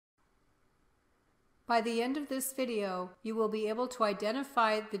By the end of this video, you will be able to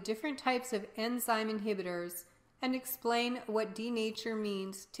identify the different types of enzyme inhibitors and explain what denature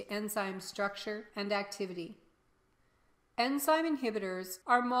means to enzyme structure and activity. Enzyme inhibitors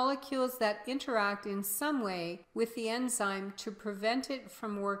are molecules that interact in some way with the enzyme to prevent it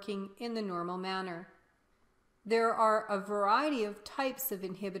from working in the normal manner. There are a variety of types of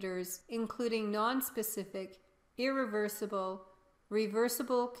inhibitors, including nonspecific, irreversible,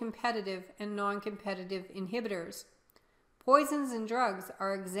 reversible, competitive, and non-competitive inhibitors. Poisons and drugs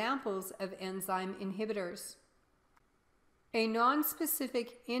are examples of enzyme inhibitors. A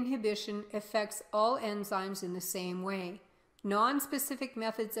nonspecific inhibition affects all enzymes in the same way. Nonspecific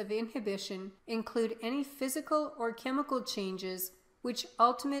methods of inhibition include any physical or chemical changes which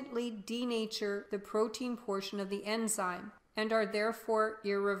ultimately denature the protein portion of the enzyme and are therefore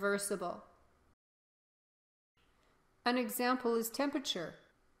irreversible. An example is temperature.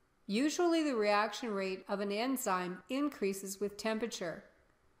 Usually the reaction rate of an enzyme increases with temperature,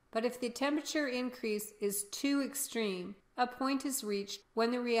 but if the temperature increase is too extreme, a point is reached when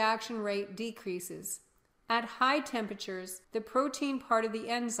the reaction rate decreases. At high temperatures, the protein part of the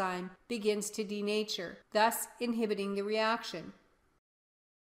enzyme begins to denature, thus inhibiting the reaction.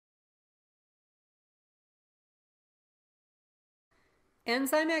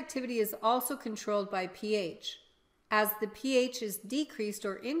 Enzyme activity is also controlled by pH. As the pH is decreased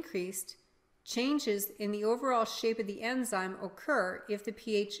or increased, changes in the overall shape of the enzyme occur if the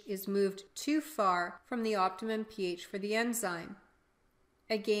pH is moved too far from the optimum pH for the enzyme.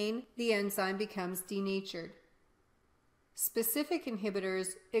 Again, the enzyme becomes denatured. Specific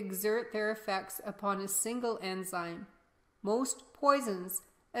inhibitors exert their effects upon a single enzyme. Most poisons,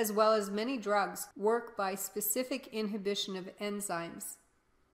 as well as many drugs, work by specific inhibition of enzymes.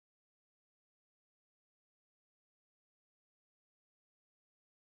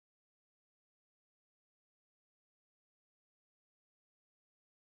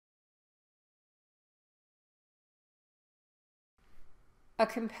 A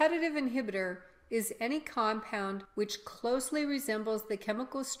competitive inhibitor is any compound which closely resembles the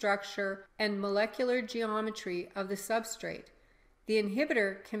chemical structure and molecular geometry of the substrate. The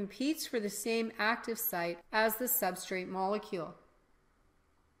inhibitor competes for the same active site as the substrate molecule.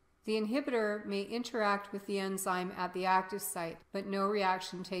 The inhibitor may interact with the enzyme at the active site, but no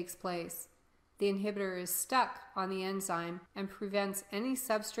reaction takes place. The inhibitor is stuck on the enzyme and prevents any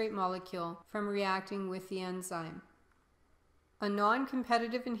substrate molecule from reacting with the enzyme. A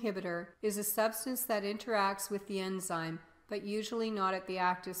non-competitive inhibitor is a substance that interacts with the enzyme, but usually not at the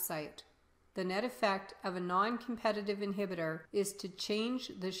active site. The net effect of a non-competitive inhibitor is to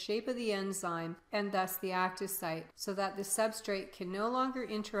change the shape of the enzyme and thus the active site so that the substrate can no longer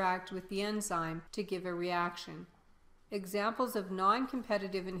interact with the enzyme to give a reaction. Examples of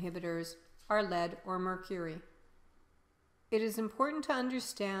non-competitive inhibitors are lead or mercury. It is important to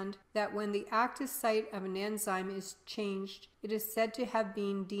understand that when the active site of an enzyme is changed, it is said to have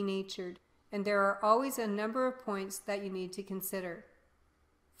been denatured, and there are always a number of points that you need to consider.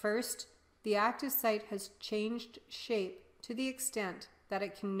 First, the active site has changed shape to the extent that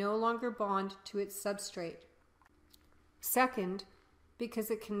it can no longer bond to its substrate. Second,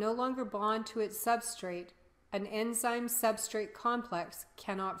 because it can no longer bond to its substrate, an enzyme-substrate complex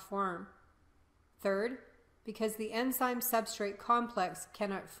cannot form. Third, because the enzyme-substrate complex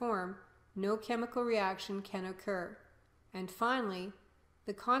cannot form, no chemical reaction can occur. And finally,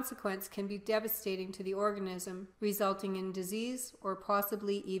 the consequence can be devastating to the organism, resulting in disease or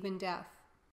possibly even death.